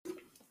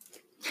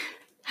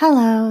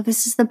Hello,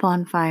 this is the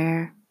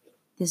bonfire.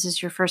 This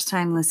is your first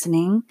time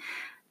listening.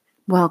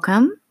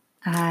 Welcome.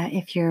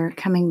 If you're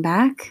coming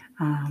back,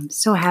 I'm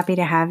so happy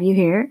to have you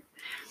here.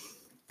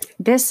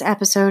 This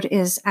episode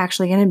is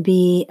actually going to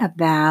be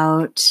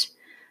about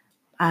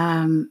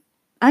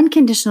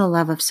unconditional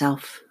love of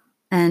self.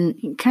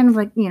 And kind of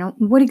like,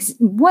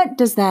 what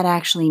does that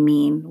actually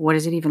mean? What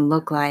does it even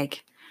look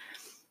like?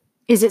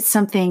 Is it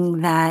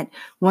something that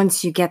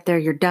once you get there,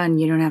 you're done,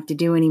 you don't have to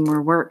do any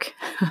more work?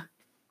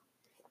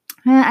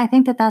 I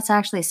think that that's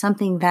actually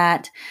something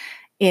that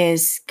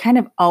is kind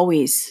of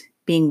always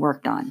being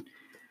worked on.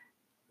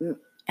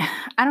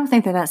 I don't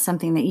think that that's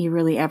something that you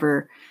really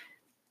ever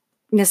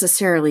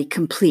necessarily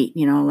complete,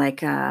 well,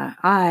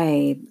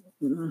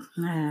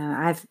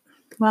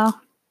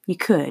 you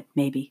could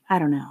maybe, I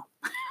don't know.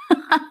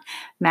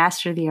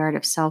 Master the art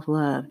of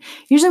self-love.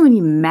 Usually when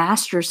you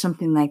master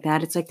something like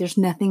that, it's like there's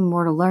nothing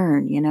more to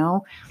learn,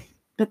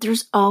 but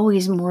there's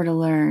always more to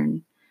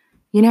learn.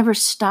 You never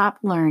stop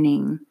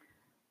learning.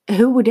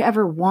 Who would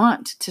ever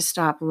want to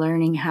stop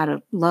learning how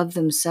to love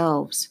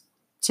themselves?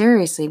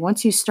 Seriously,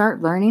 once you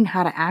start learning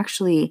how to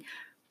actually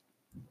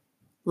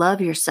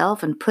love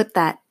yourself and put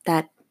that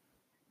I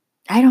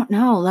don't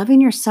know, loving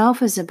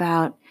yourself is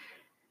about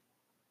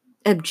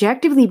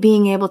objectively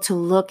being able to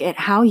look at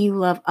how you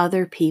love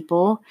other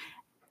people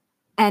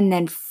and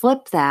then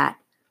flip that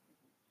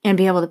and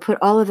be able to put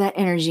all of that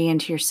energy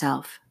into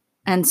yourself.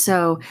 And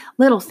so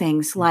little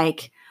things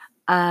like,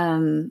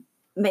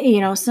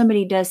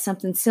 somebody does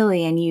something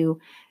silly and you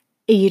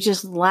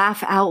just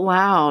laugh out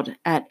loud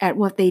at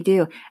what they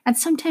do. And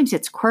sometimes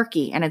it's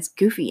quirky and it's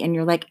goofy. And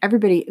you're like,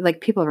 everybody, like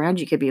people around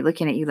you could be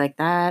looking at you like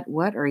that.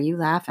 What are you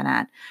laughing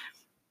at?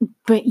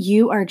 But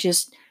you are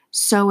just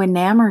so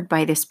enamored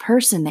by this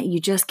person that you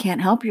just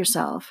can't help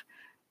yourself.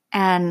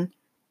 And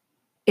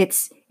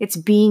it's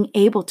being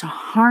able to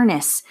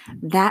harness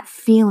that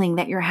feeling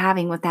that you're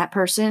having with that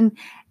person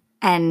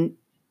and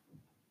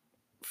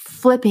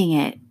flipping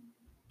it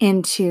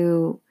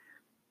into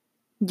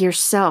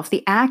yourself,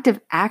 the act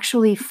of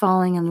actually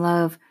falling in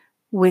love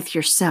with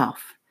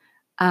yourself.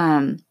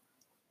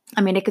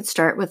 It could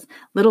start with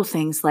little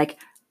things like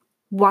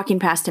walking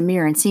past a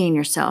mirror and seeing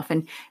yourself,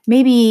 and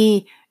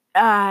maybe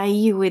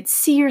you would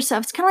see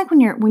yourself. It's kind of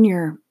like when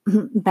you're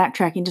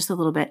backtracking just a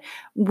little bit,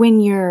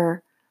 when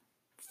you're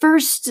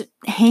first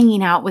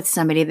hanging out with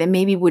somebody that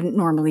maybe wouldn't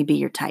normally be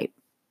your type,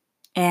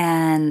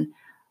 and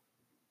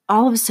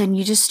all of a sudden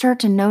you just start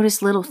to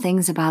notice little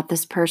things about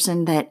this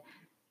person that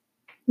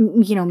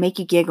make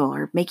you giggle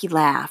or make you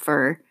laugh,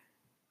 or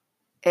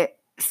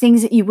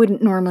things that you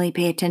wouldn't normally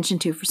pay attention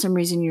to. For some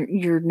reason,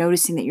 you're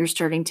noticing that you're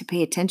starting to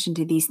pay attention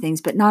to these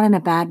things, but not in a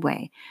bad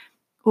way.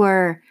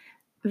 Or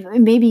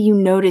maybe you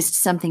noticed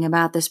something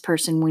about this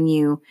person when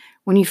you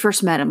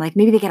first met them, like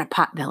maybe they got a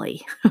pot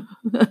belly,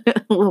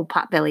 a little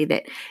pot belly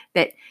that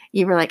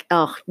you were like,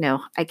 oh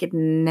no, I could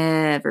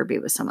never be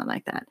with someone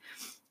like that.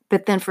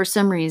 But then for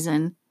some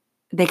reason,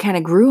 they kind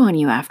of grew on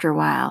you after a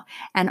while,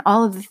 and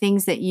all of the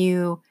things that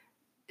you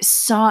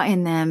saw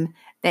in them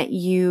that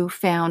you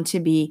found to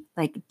be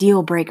like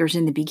deal breakers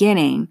in the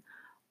beginning,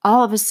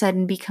 all of a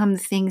sudden become the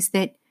things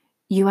that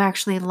you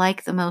actually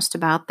like the most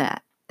about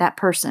that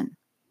person.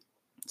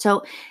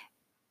 So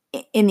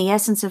in the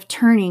essence of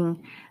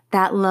turning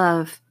that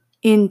love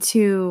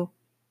into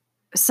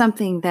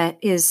something that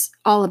is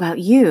all about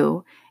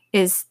you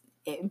is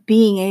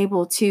being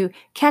able to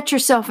catch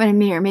yourself in a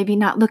mirror, maybe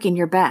not looking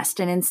your best.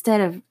 And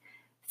instead of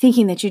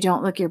thinking that you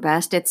don't look your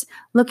best, it's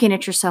looking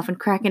at yourself and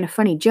cracking a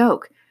funny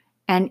joke.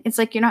 And it's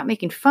like you're not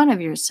making fun of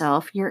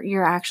yourself.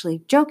 You're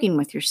actually joking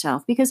with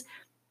yourself, because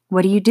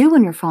what do you do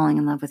when you're falling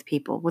in love with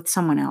people, with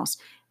someone else?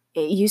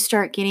 You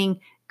start getting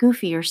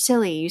goofy or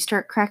silly. You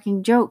start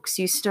cracking jokes.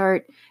 You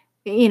start,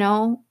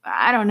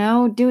 I don't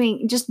know,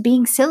 just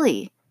being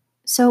silly.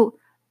 So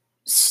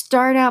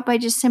start out by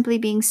just simply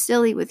being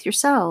silly with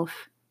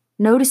yourself,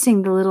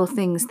 noticing the little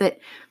things that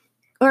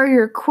are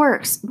your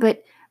quirks,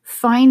 but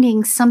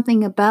finding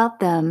something about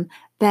them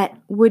that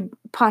would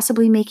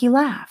possibly make you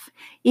laugh.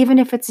 Even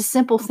if it's a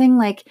simple thing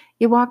like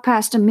you walk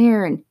past a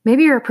mirror, and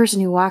maybe you're a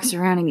person who walks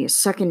around and you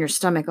suck in your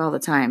stomach all the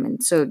time.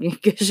 And so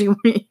because you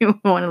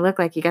want to look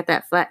like you got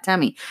that flat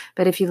tummy.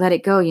 But if you let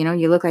it go,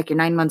 you look like you're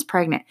 9 months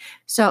pregnant.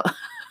 So,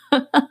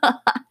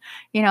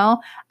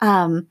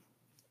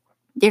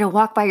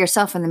 walk by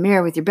yourself in the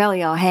mirror with your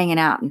belly all hanging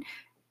out and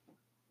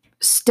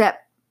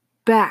step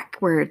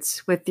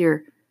backwards with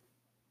your,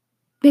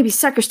 maybe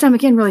suck your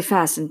stomach in really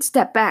fast and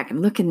step back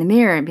and look in the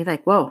mirror and be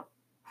like, whoa,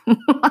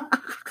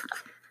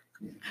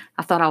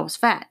 I thought I was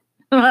fat.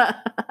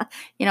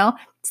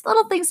 It's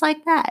little things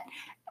like that.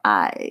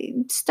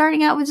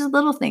 Starting out with just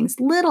little things,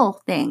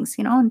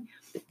 and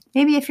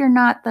maybe if you're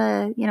not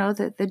the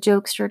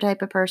jokester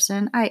type of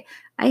person. I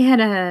had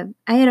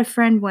a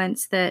friend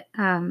once that,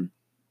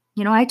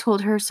 I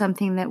told her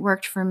something that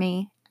worked for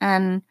me.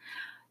 And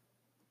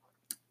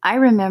I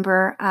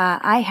remember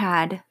I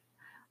had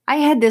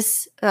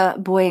this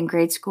boy in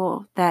grade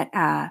school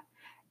that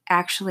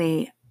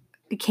actually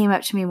came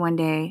up to me one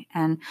day,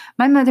 and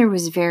my mother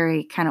was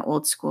very kind of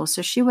old school,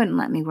 so she wouldn't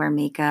let me wear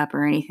makeup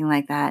or anything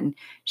like that. And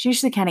she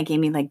usually kind of gave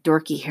me like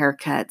dorky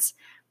haircuts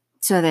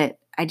so that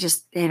I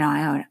just,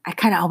 I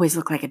kind of always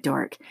look like a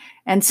dork.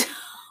 And so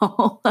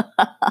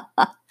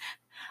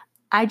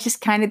I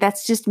just kind of,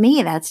 that's just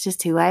me. That's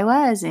just who I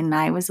was. And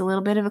I was a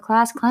little bit of a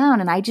class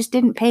clown, and I just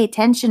didn't pay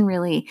attention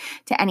really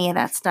to any of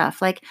that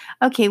stuff. Like,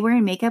 okay,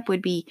 wearing makeup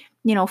would be,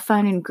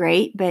 fun and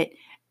great, but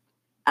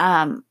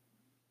um,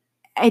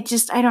 I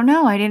don't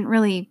know.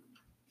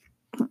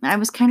 I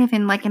was kind of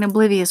in like an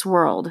oblivious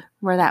world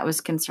where that was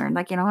concerned.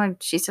 Like, and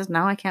she says,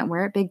 no, I can't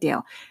wear it. Big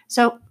deal.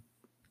 So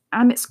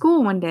I'm at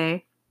school one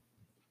day,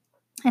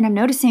 and I'm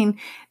noticing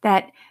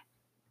that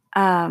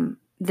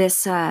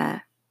this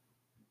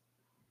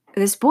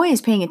boy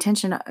is paying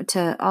attention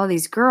to all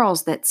these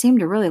girls that seem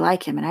to really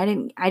like him. And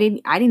I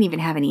didn't even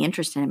have any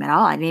interest in him at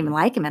all. I didn't even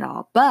like him at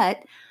all.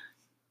 But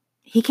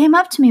he came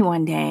up to me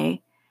one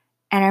day,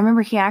 and I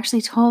remember he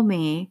actually told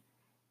me,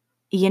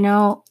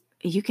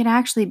 you can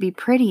actually be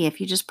pretty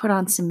if you just put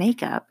on some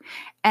makeup.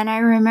 And I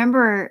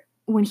remember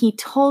when he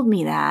told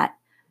me that,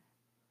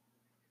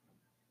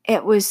 I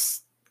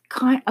was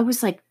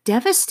like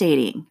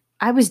devastating.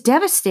 I was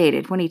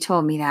devastated when he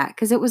told me that,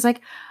 because it was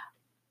like,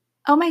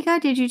 oh my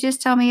God, did you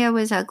just tell me I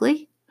was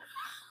ugly?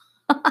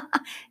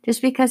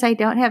 Just because I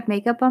don't have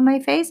makeup on my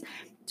face?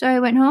 So I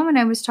went home and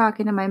I was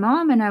talking to my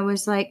mom, and I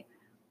was like,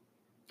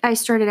 I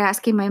started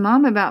asking my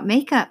mom about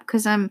makeup,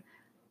 because I'm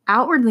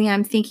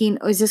thinking,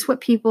 oh, is this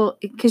what people,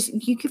 because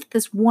you give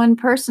this one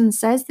person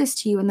says this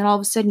to you, and then all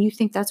of a sudden you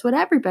think that's what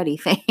everybody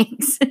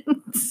thinks.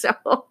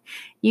 So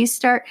you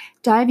start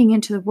diving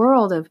into the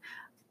world of,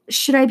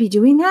 should I be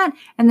doing that?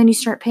 And then you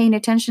start paying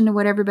attention to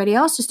what everybody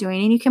else is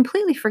doing, and you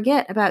completely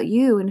forget about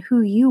you and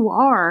who you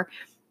are.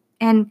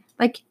 And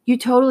like, you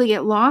totally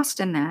get lost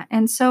in that.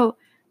 And so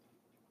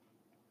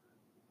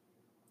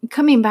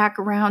coming back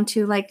around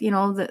to like,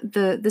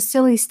 the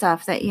silly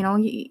stuff that,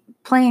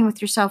 playing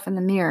with yourself in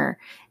the mirror,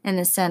 in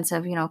the sense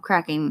of,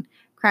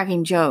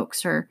 cracking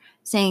jokes or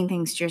saying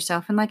things to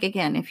yourself. And like,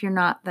 again, if you're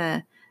not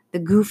the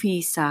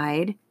goofy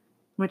side,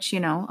 which, a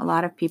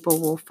lot of people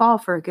will fall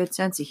for a good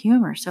sense of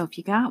humor. So if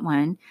you got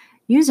one,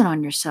 use it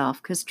on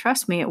yourself, because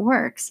trust me, it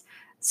works.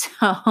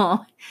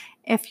 So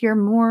if you're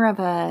more of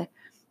a,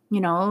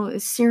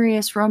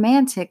 serious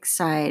romantic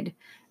side,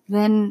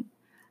 then,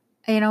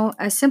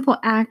 a simple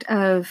act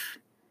of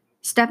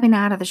stepping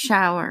out of the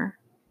shower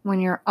when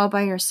you're all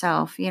by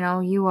yourself,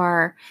 you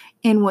are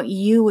in what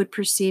you would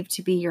perceive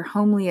to be your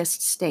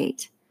homeliest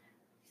state,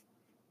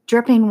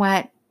 dripping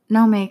wet,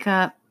 no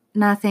makeup,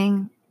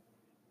 nothing.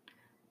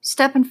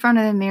 Step in front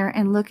of the mirror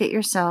and look at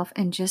yourself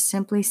and just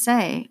simply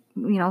say,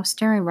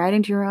 staring right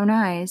into your own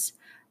eyes,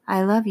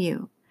 I love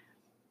you.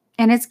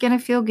 And it's going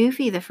to feel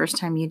goofy the first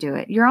time you do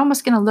it. You're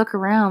almost going to look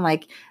around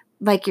like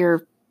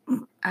you're,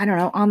 I don't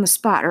know, on the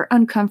spot or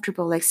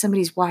uncomfortable, like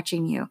somebody's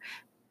watching you.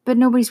 But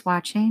nobody's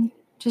watching,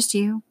 just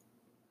you.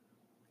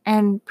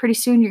 And pretty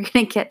soon you're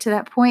going to get to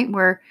that point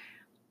where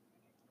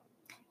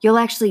you'll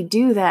actually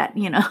do that,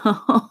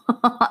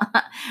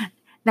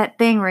 that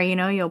thing where,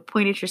 you'll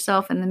point at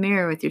yourself in the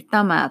mirror with your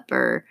thumb up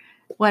or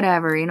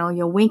whatever,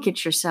 you'll wink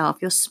at yourself,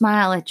 you'll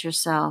smile at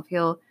yourself,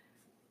 you'll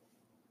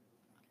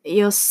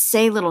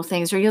say little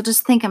things, or you'll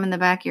just think them in the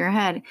back of your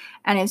head.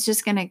 And it's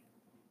just going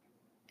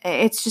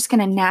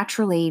to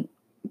naturally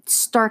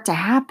start to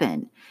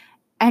happen.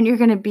 And you're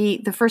going to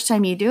be, the first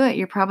time you do it,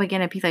 you're probably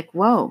going to be like,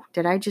 whoa,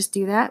 did I just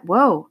do that?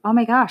 Whoa, oh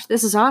my gosh,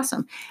 this is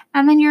awesome.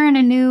 And then you're in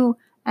a new,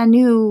 I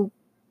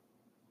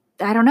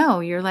don't know,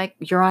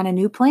 you're on a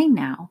new plane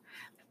now.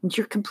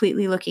 You're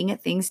completely looking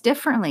at things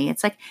differently.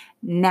 It's like,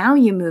 now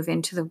you move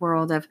into the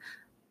world of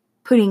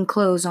putting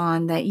clothes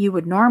on that you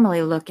would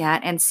normally look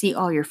at and see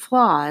all your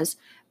flaws.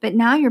 But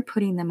now you're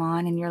putting them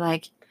on and you're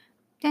like,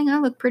 dang, I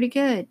look pretty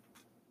good.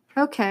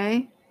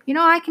 Okay.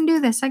 I can do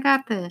this. I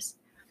got this.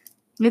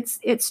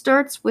 It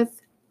starts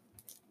with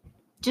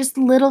just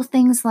little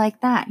things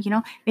like that.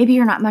 Maybe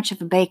you're not much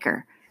of a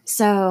baker.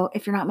 So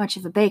if you're not much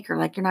of a baker,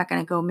 like, you're not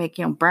going to go make,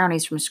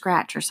 brownies from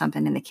scratch or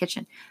something in the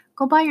kitchen.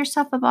 Go buy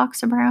yourself a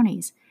box of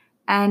brownies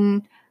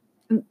and,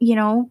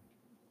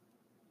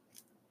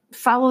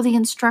 follow the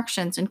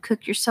instructions and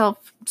cook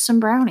yourself some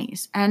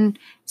brownies and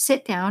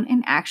sit down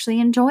and actually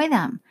enjoy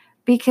them,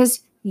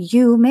 because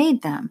you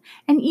made them.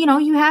 And,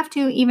 you have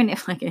to, even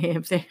if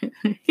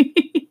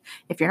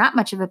if you're not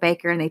much of a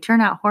baker and they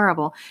turn out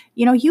horrible,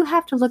 you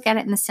have to look at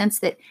it in the sense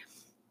that,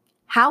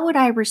 how would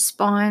I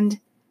respond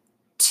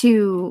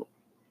to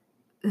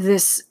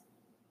this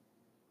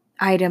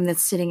item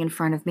that's sitting in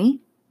front of me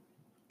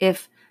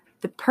if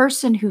the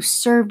person who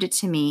served it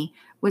to me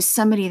was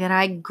somebody that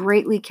I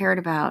greatly cared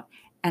about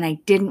and I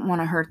didn't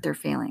want to hurt their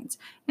feelings?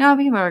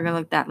 People are going to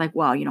look at that like,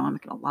 well, I'm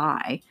not going to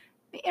lie.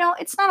 But,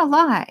 it's not a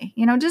lie.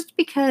 Just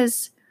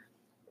because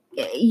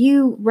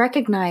you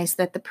recognize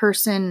that the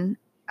person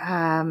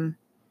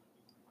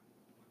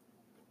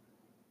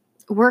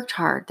worked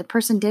hard, the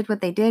person did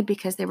what they did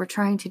because they were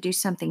trying to do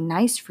something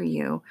nice for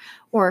you,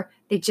 or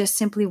they just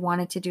simply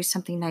wanted to do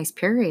something nice,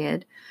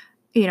 period.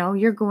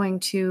 You're going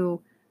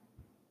to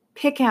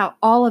pick out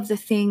all of the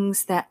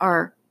things that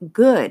are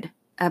good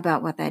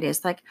about what that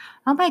is. Like,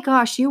 oh my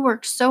gosh, you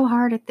worked so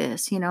hard at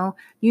this,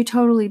 you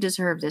totally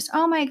deserve this.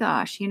 Oh my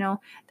gosh,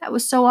 that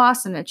was so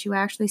awesome that you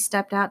actually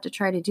stepped out to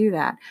try to do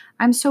that.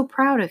 I'm so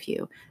proud of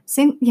you.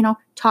 Sing,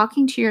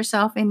 talking to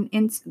yourself in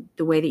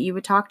the way that you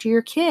would talk to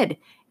your kid.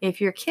 If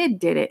your kid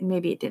did it,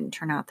 maybe it didn't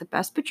turn out the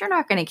best, but you're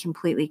not going to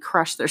completely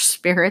crush their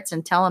spirits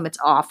and tell them it's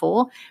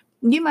awful.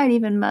 You might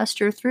even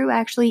muster through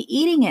actually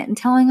eating it and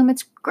telling them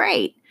it's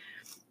great,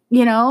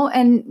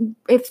 and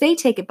if they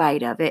take a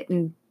bite of it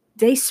and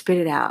they spit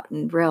it out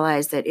and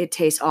realize that it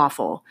tastes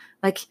awful,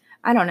 like,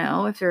 I don't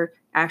know, if they're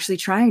actually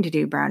trying to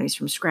do brownies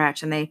from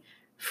scratch and they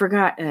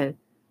forgot a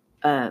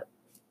an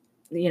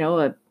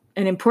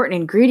important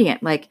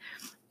ingredient, like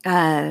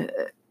uh,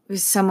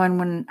 someone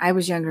when I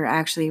was younger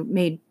actually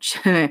made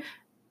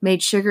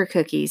made sugar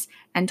cookies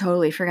and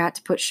totally forgot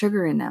to put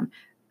sugar in them.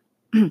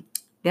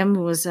 Them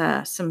was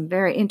some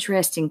very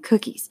interesting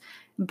cookies,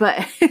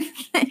 but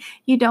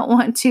you don't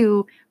want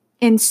to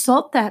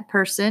insult that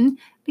person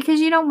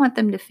because you don't want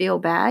them to feel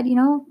bad.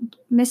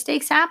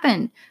 Mistakes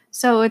happen.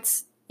 So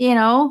it's,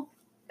 you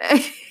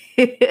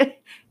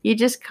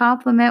just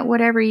compliment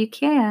whatever you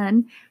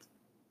can,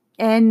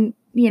 and,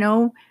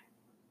 you'll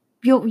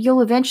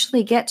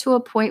eventually get to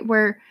a point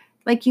where,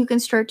 like, you can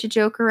start to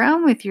joke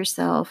around with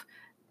yourself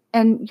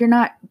and you're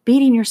not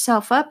beating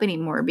yourself up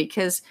anymore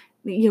because,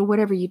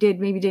 whatever you did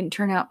maybe didn't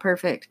turn out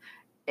perfect.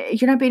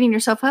 You're not beating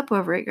yourself up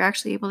over it. You're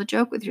actually able to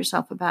joke with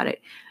yourself about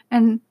it.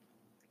 And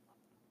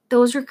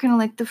those are kind of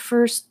like the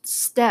first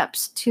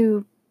steps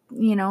to,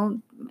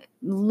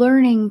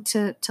 learning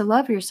to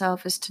love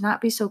yourself, is to not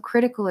be so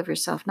critical of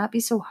yourself, not be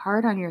so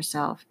hard on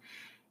yourself.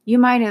 You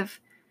might have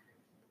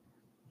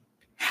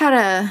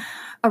had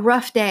a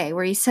rough day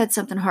where you said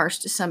something harsh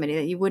to somebody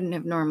that you wouldn't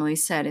have normally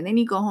said, and then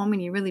you go home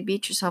and you really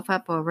beat yourself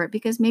up over it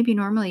because maybe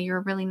normally you're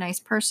a really nice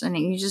person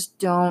and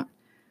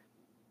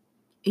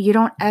you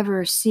don't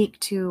ever seek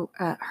to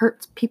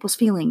hurt people's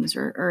feelings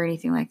or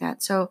anything like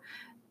that. So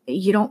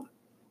you don't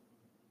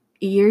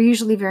you're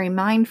usually very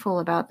mindful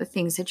about the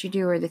things that you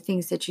do or the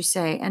things that you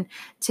say. And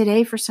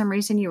today, for some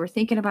reason, you were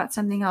thinking about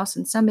something else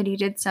and somebody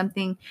did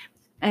something,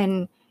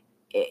 and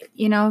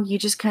you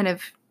just kind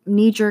of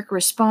knee-jerk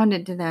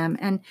responded to them,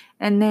 and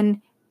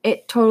then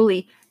it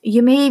totally,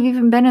 you may have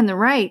even been in the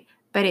right,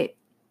 but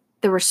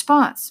the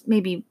response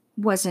maybe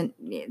wasn't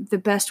the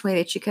best way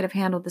that you could have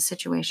handled the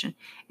situation.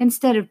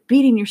 Instead of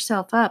beating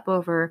yourself up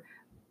over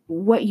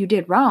what you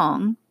did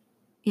wrong,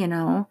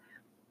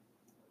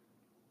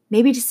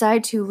 maybe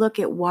decide to look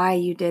at why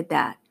you did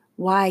that,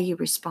 why you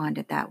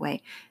responded that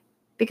way.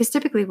 Because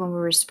typically when we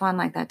respond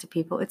like that to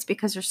people, it's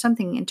because there's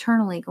something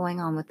internally going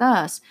on with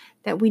us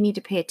that we need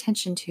to pay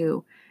attention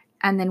to.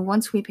 And then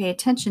once we pay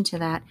attention to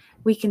that,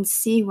 we can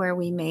see where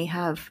we may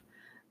have,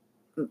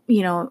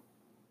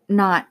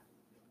 not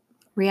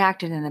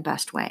reacted in the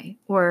best way,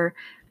 or,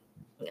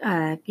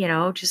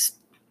 just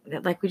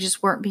like we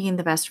just weren't being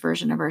the best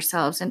version of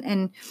ourselves,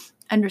 and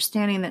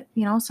understanding that,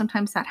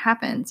 sometimes that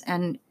happens,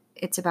 and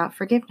it's about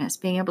forgiveness,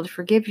 being able to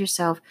forgive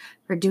yourself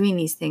for doing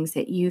these things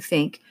that you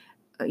think,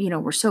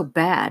 were so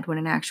bad, when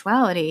in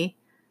actuality,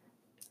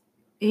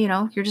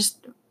 you're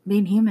just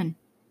being human.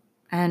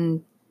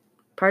 And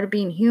part of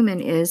being human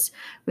is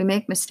we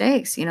make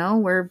mistakes. We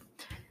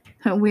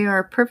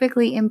are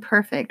perfectly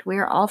imperfect. We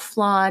are all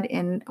flawed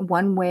in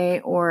one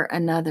way or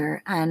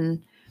another.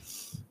 And,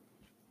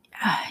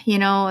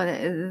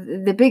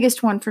 the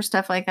biggest one for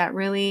stuff like that,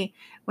 really,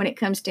 when it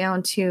comes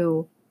down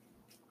to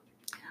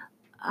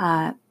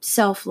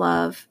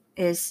self-love,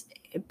 is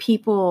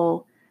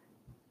people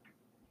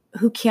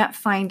who can't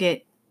find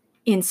it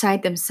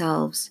inside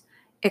themselves,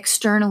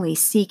 externally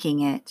seeking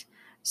it.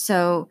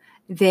 So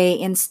they,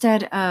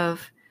 instead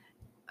of,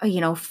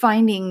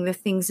 finding the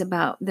things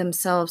about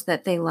themselves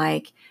that they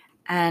like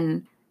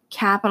and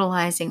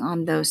capitalizing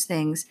on those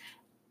things,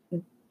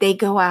 they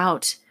go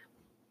out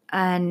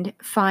and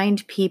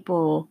find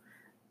people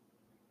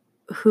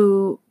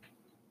who,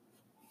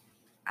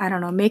 I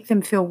don't know, make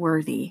them feel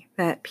worthy.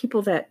 That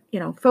people that,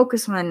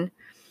 focus on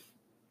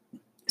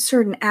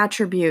certain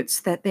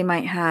attributes that they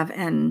might have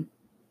and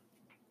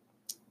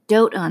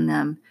dote on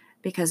them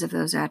because of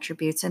those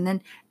attributes. And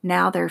then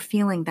now they're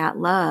feeling that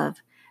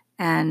love,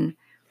 and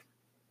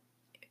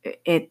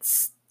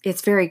it's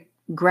very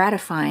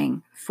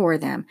gratifying for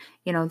them.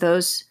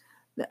 Those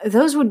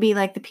would be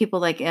like the people,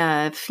 like,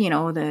 if,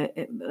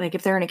 like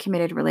if they're in a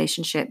committed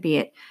relationship, be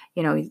it,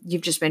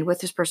 you've just been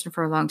with this person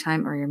for a long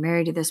time, or you're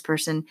married to this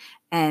person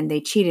and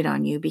they cheated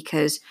on you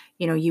because,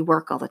 you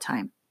work all the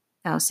time.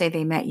 Now, say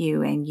they met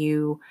you and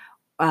you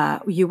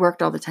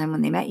worked all the time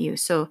when they met you.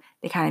 So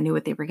they kind of knew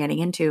what they were getting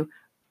into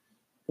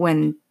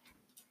when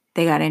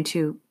they got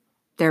into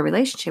their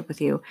relationship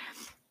with you.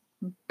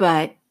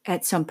 But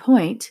at some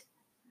point,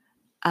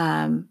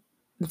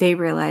 they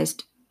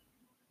realized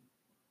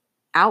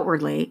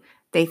outwardly,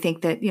 they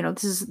think that,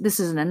 this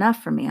isn't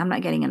enough for me. I'm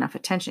not getting enough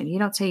attention. You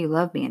don't say you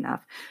love me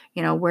enough.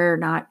 We're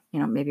not,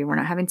 maybe we're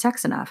not having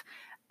sex enough,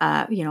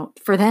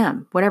 for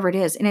them, whatever it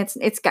is. And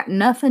it's got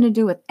nothing to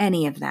do with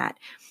any of that.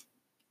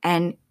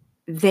 And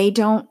they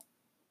don't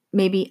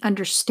maybe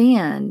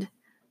understand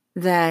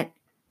that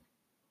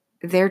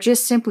they're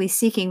just simply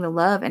seeking the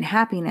love and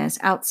happiness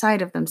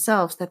outside of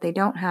themselves that they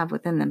don't have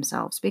within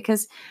themselves.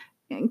 Because,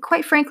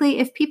 quite frankly,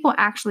 if people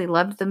actually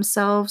loved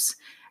themselves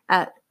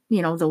at,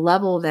 the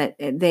level that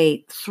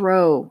they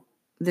throw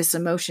this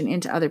emotion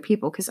into other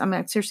people, because I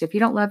mean, seriously, if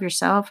you don't love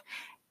yourself,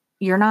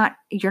 you're not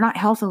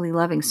healthily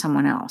loving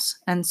someone else.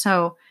 And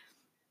so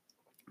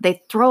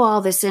they throw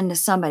all this into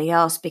somebody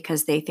else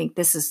because they think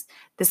this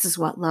is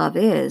what love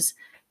is,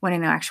 when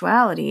in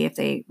actuality, if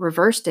they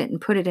reversed it and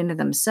put it into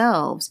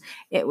themselves,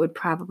 it would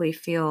probably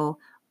feel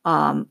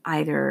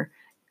either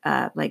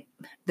like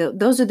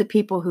those are the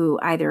people who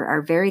either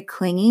are very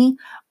clingy,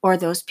 or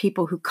those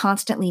people who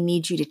constantly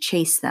need you to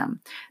chase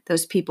them,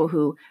 those people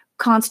who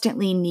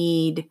constantly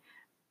need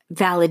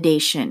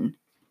validation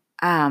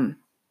um,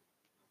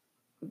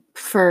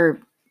 for,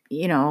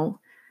 you know,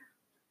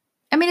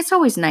 I mean, it's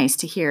always nice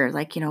to hear,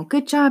 like,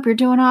 good job, you're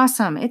doing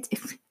awesome.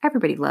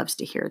 Everybody loves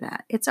to hear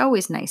that. It's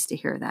always nice to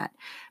hear that.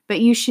 But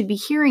you should be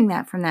hearing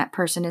that from that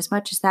person as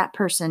much as that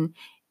person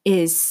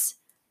is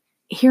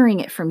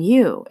hearing it from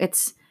you.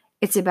 It's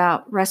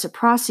about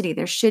reciprocity.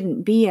 There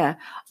shouldn't be a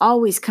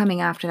always coming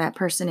after that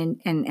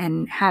person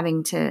and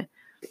having to,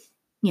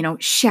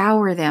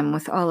 shower them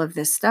with all of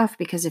this stuff,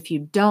 because if you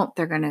don't,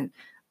 they're going to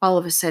all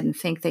of a sudden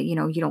think that, you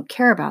don't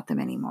care about them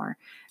anymore.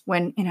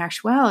 When in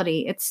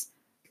actuality,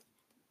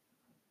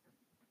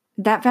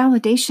 that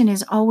validation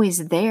is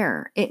always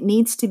there. It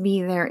needs to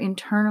be there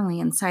internally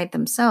inside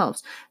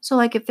themselves. So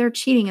like if they're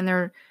cheating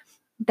and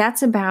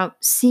that's about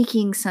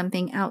seeking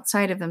something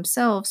outside of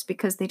themselves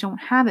because they don't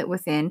have it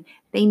within,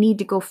 they need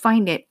to go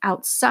find it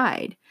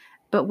outside.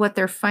 But what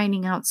they're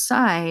finding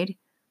outside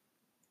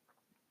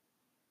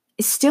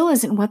still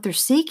isn't what they're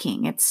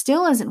seeking. It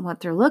still isn't what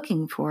they're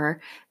looking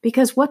for,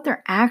 because what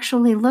they're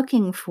actually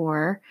looking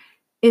for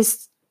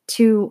is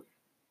to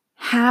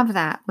have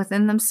that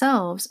within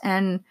themselves.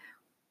 And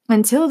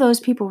until those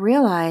people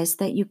realize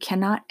that you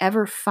cannot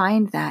ever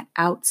find that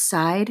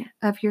outside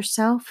of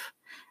yourself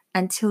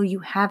until you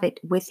have it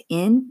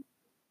within.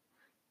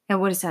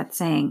 And what is that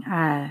saying?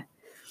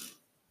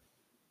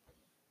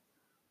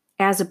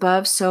 As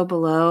above, so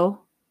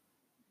below,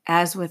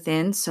 as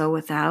within, so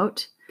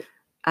without.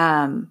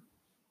 Um,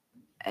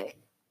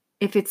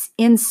 if it's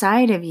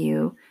inside of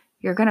you,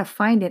 you're going to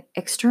find it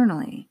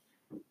externally.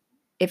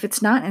 If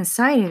it's not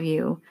inside of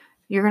you,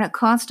 you're going to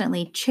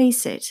constantly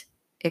chase it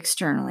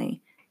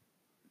externally.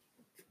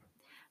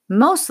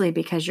 Mostly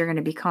because you're going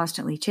to be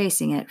constantly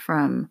chasing it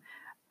from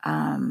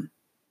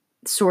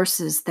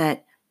sources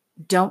that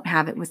don't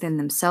have it within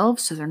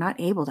themselves, so they're not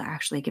able to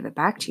actually give it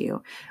back to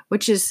you,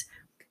 which is,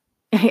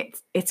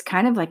 it's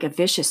kind of like a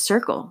vicious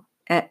circle.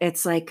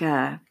 It's like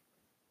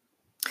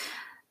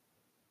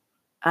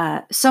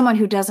someone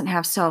who doesn't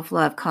have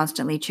self-love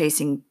constantly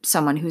chasing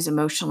someone who's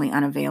emotionally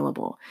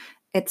unavailable.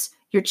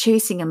 You're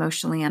chasing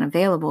emotionally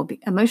unavailable.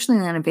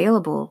 Emotionally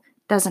unavailable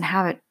doesn't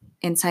have it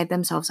inside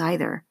themselves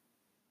either.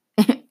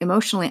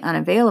 Emotionally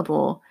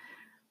unavailable,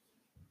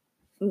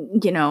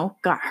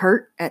 got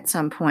hurt at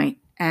some point,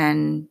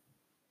 and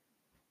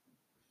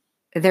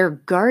they're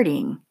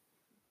guarding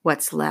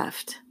what's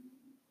left.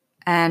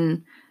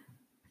 And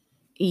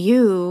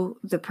you,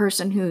 the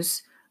person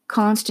who's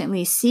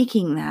constantly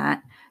seeking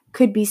that,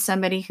 could be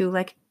somebody who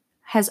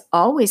has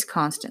always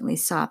constantly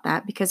sought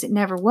that because it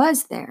never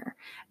was there.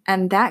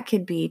 And that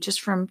could be just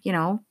from,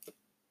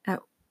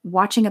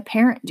 watching a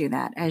parent do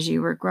that as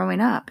you were growing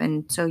up.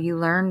 And so you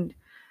learned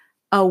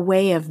a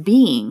way of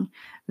being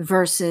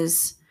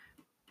versus,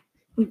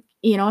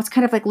 it's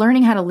kind of like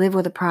learning how to live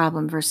with a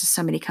problem versus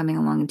somebody coming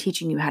along and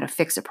teaching you how to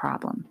fix a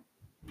problem.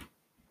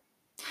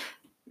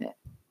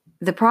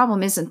 The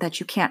problem isn't that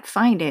you can't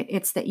find it.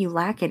 It's that you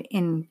lack it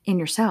in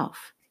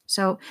yourself.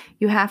 So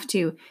you have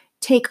to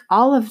take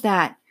all of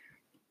that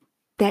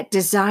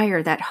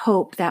desire, that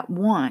hope, that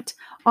want,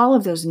 all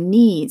of those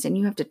needs, and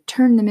you have to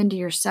turn them into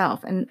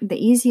yourself. And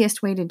the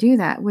easiest way to do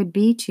that would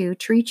be to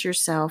treat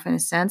yourself, in a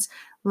sense,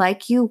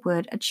 like you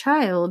would a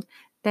child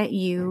that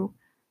you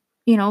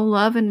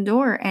love and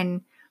adore,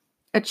 and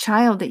a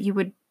child that you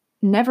would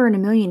never in a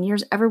million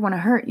years ever want to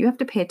hurt. You have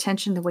to pay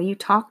attention to the way you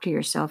talk to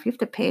yourself. You have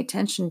to pay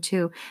attention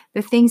to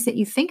the things that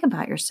you think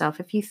about yourself.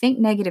 If you think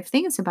negative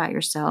things about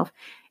yourself,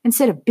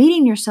 instead of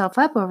beating yourself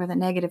up over the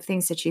negative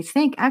things that you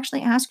think,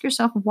 actually ask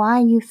yourself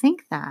why you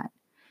think that.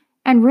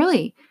 And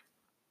really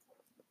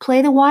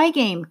play the why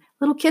game.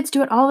 Little kids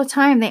do it all the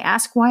time. They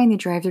ask why and they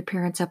drive their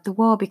parents up the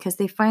wall because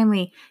they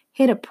finally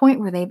hit a point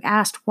where they've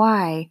asked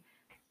why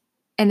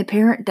and the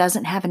parent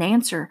doesn't have an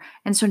answer.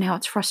 And so now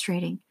it's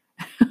frustrating.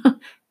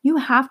 You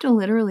have to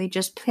literally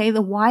just play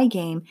the why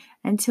game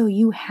until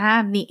you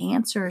have the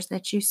answers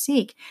that you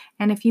seek.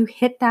 And if you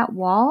hit that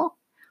wall,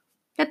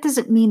 that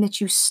doesn't mean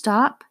that you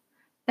stop.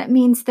 That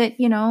means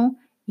that,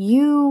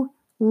 you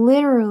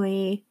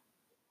literally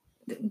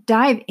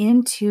dive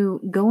into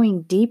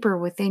going deeper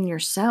within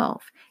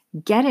yourself.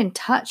 Get in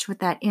touch with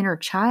that inner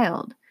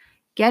child.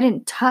 Get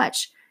in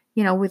touch.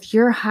 with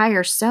your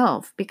higher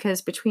self,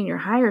 because between your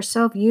higher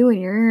self, you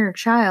and your inner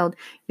child,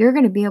 you're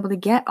going to be able to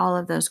get all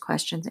of those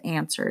questions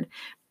answered.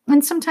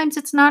 And sometimes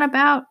it's not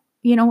about,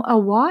 a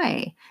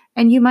why.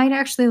 And you might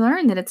actually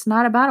learn that it's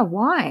not about a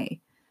why.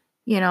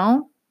 You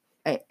know,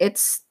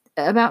 it's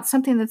about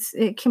something that's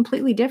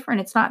completely different.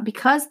 It's not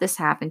because this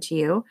happened to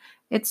you.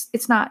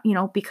 It's not,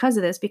 because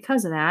of this,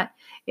 because of that.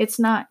 It's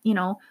not,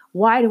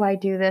 why do I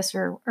do this,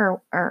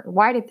 or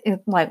why did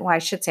like, well, I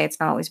should say it's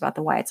not always about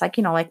the why. It's like,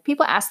 like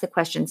people ask the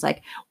questions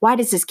like, why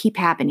does this keep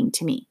happening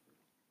to me?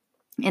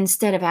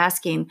 Instead of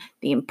asking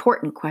the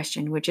important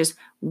question, which is,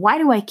 why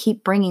do I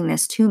keep bringing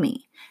this to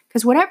me?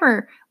 Because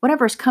whatever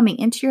is coming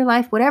into your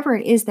life, whatever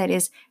it is that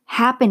is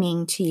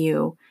happening to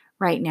you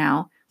right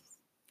now,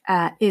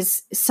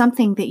 is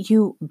something that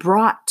you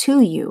brought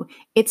to you.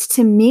 It's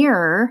to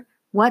mirror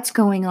what's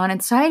going on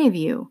inside of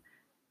you.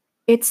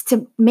 It's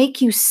to make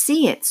you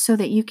see it so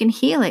that you can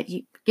heal it.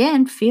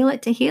 Again, feel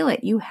it to heal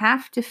it. You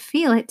have to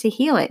feel it to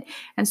heal it.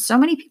 And so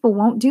many people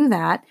won't do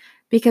that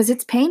because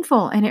it's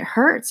painful and it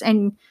hurts.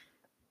 And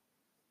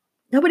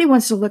nobody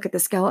wants to look at the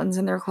skeletons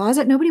in their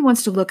closet. Nobody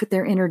wants to look at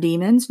their inner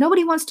demons.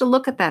 Nobody wants to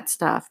look at that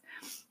stuff.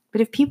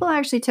 But if people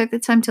actually took the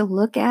time to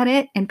look at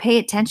it and pay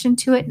attention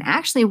to it and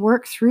actually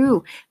work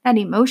through that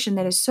emotion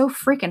that is so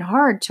freaking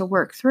hard to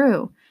work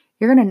through,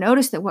 you're going to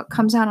notice that what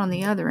comes out on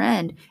the other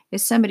end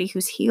is somebody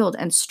who's healed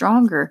and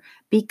stronger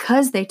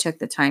because they took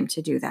the time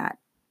to do that.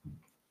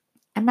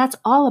 And that's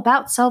all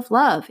about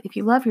self-love. If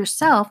you love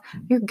yourself,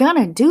 you're going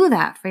to do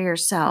that for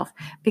yourself,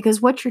 because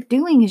what you're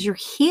doing is you're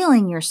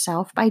healing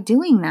yourself by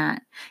doing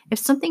that. If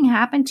something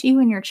happened to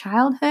you in your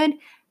childhood,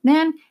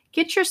 then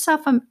get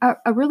yourself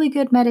a really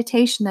good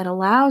meditation that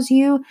allows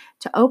you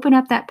to open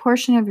up that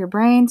portion of your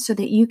brain so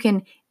that you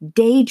can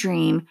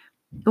daydream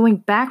going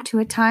back to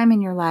a time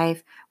in your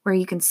life where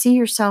you can see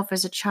yourself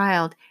as a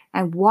child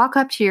and walk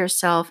up to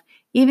yourself,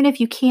 even if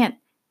you can't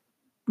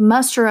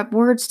muster up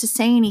words to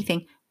say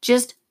anything.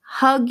 Just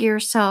hug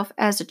yourself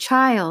as a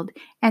child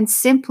and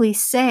simply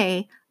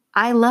say,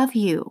 I love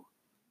you.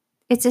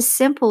 It's as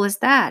simple as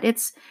that.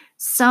 It's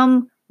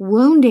some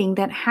wounding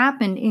that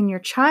happened in your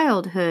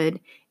childhood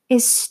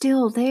is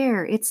still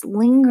there. It's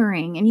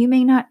lingering, and you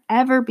may not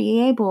ever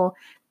be able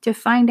to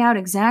find out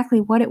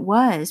exactly what it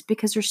was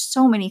because there's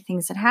so many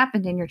things that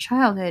happened in your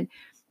childhood.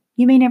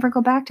 You may never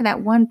go back to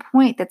that one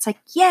point that's like,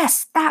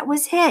 yes, that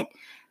was it.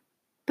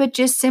 But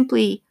just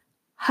simply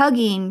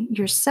hugging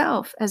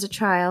yourself as a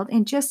child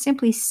and just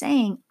simply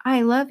saying,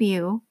 I love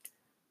you,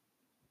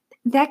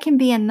 that can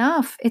be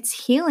enough.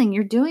 It's healing.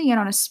 You're doing it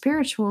on a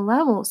spiritual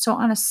level. So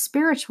on a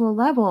spiritual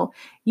level,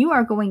 you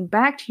are going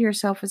back to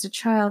yourself as a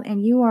child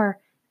and you are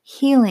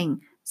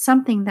healing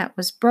something that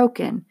was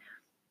broken.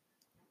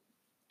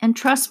 And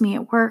trust me,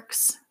 it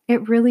works.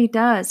 It really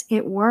does.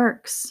 It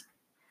works.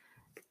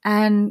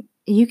 And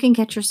you can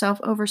get yourself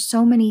over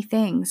so many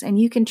things, and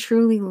you can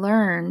truly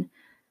learn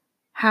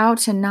how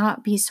to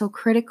not be so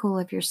critical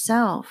of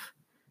yourself.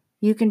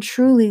 You can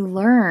truly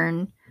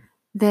learn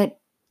that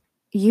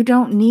you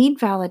don't need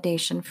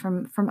validation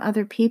from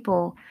other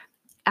people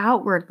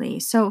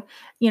outwardly. So,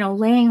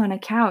 laying on a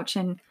couch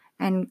and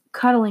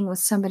cuddling with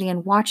somebody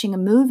and watching a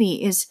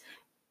movie is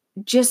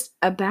just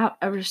about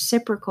a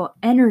reciprocal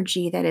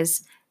energy that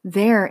is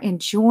there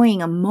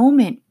enjoying a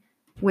moment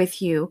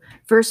with you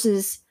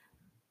versus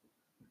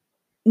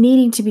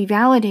needing to be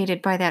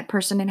validated by that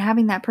person and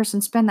having that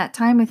person spend that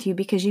time with you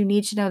because you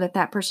need to know that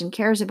that person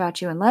cares about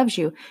you and loves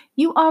you.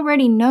 You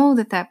already know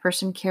that that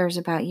person cares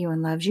about you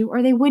and loves you,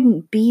 or they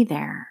wouldn't be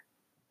there.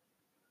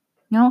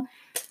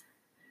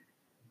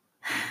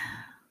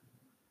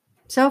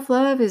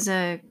 Self-love is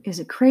a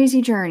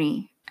crazy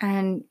journey,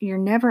 and you're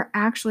never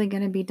actually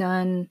going to be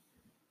done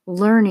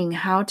learning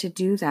how to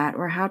do that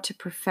or how to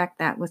perfect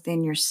that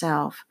within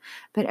yourself.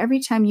 But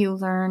every time you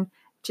learn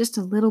just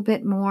a little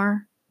bit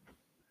more,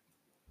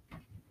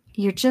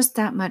 you're just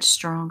that much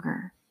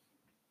stronger.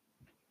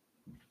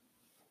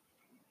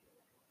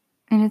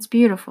 And it's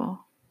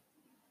beautiful.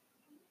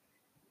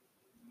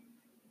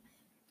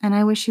 And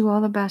I wish you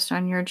all the best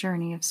on your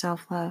journey of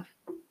self-love.